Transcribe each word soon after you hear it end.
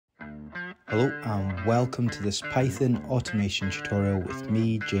Hello and welcome to this Python automation tutorial with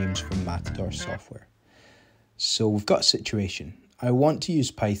me, James from Matador Software. So we've got a situation. I want to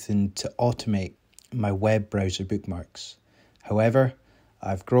use Python to automate my web browser bookmarks. However,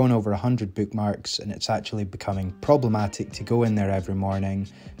 I've grown over 100 bookmarks and it's actually becoming problematic to go in there every morning,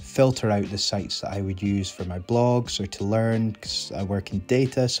 filter out the sites that I would use for my blogs or to learn, because I work in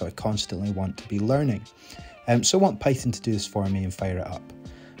data, so I constantly want to be learning. So I want Python to do this for me and fire it up.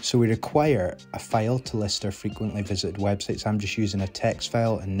 So we require a file to list our frequently visited websites. I'm just using a text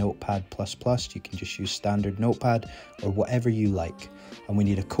file in Notepad++. You can just use standard Notepad or whatever you like. And we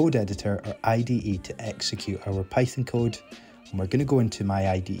need a code editor or IDE to execute our Python code. And we're going to go into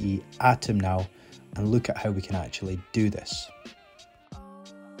my IDE Atom now and look at how we can actually do this.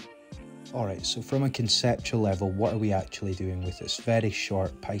 Alright, so from a conceptual level, what are we actually doing with this very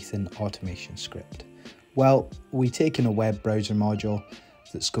short Python automation script? Well, we take in a web browser module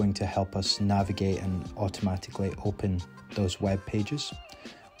that's going to help us navigate and automatically open those web pages.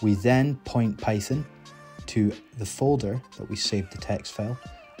 We then point Python to the folder that we saved the text file,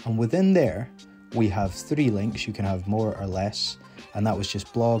 and within there we have 3 links. You can have more or less, and that was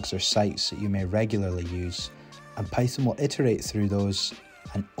just blogs or sites that you may regularly use, and Python will iterate through those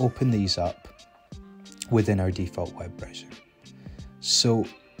and open these up within our default web browser. So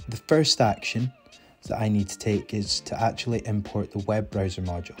the first action that I need to take is to actually import the web browser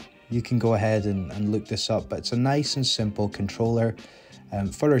module. You can go ahead and look this up, but it's a nice and simple controller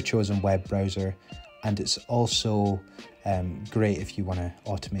for our chosen web browser, and it's also great if you want to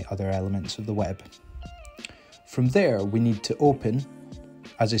automate other elements of the web. From there, we need to open,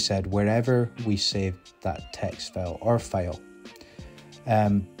 as I said, wherever we saved that text file or file.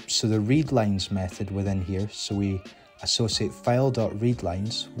 So the readlines method within here, so we associate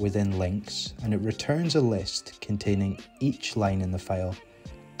file.readlines within links, and it returns a list containing each line in the file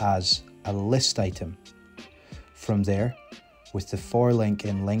as a list item. From there, with the for link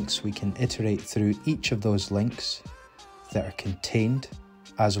in links, we can iterate through each of those links that are contained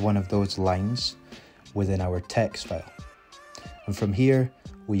as one of those lines within our text file. And from here,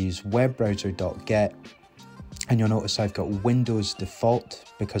 we use webbrowser.get, and you'll notice I've got Windows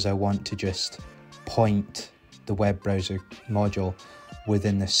default because I want to just point the web browser module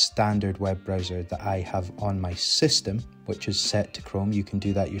within the standard web browser that I have on my system, which is set to Chrome. You can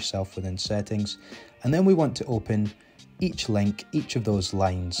do that yourself within settings. And then we want to open each link, each of those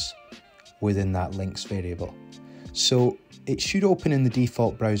lines within that links variable. So it should open in the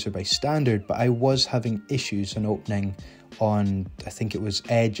default browser by standard, but I was having issues on opening on, I think it was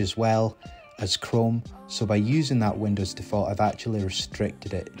Edge as well as Chrome. So by using that Windows default, I've actually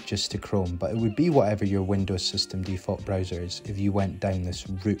restricted it just to Chrome, but it would be whatever your Windows system default browser is if you went down this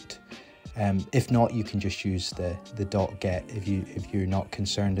route. If not, you can just use the .get if you're not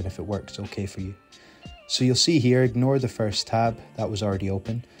concerned and if it works okay for you. So you'll see here, ignore the first tab, that was already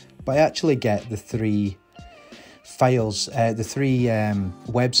open, but I actually get the 3 files, the 3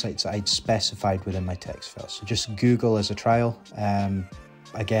 websites that I'd specified within my text file. So just Google as a trial.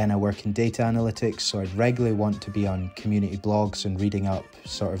 Again, I work in data analytics, so I'd regularly want to be on community blogs and reading up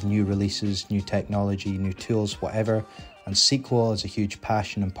sort of new releases, new technology, new tools, whatever. And SQL is a huge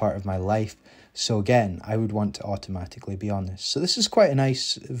passion and part of my life. So again, I would want to automatically be on this. So this is quite a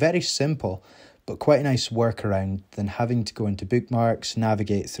nice, very simple, but quite a nice workaround than having to go into bookmarks,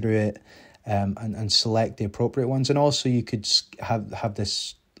 navigate through it, and select the appropriate ones. And also you could have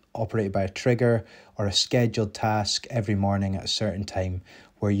this operated by a trigger or a scheduled task every morning at a certain time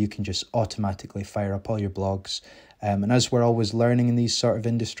where you can just automatically fire up all your blogs. And as we're always learning in these sort of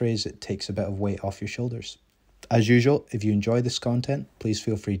industries, it takes a bit of weight off your shoulders. As usual, if you enjoy this content, please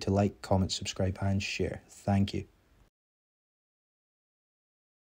feel free to like, comment, subscribe and share. Thank you.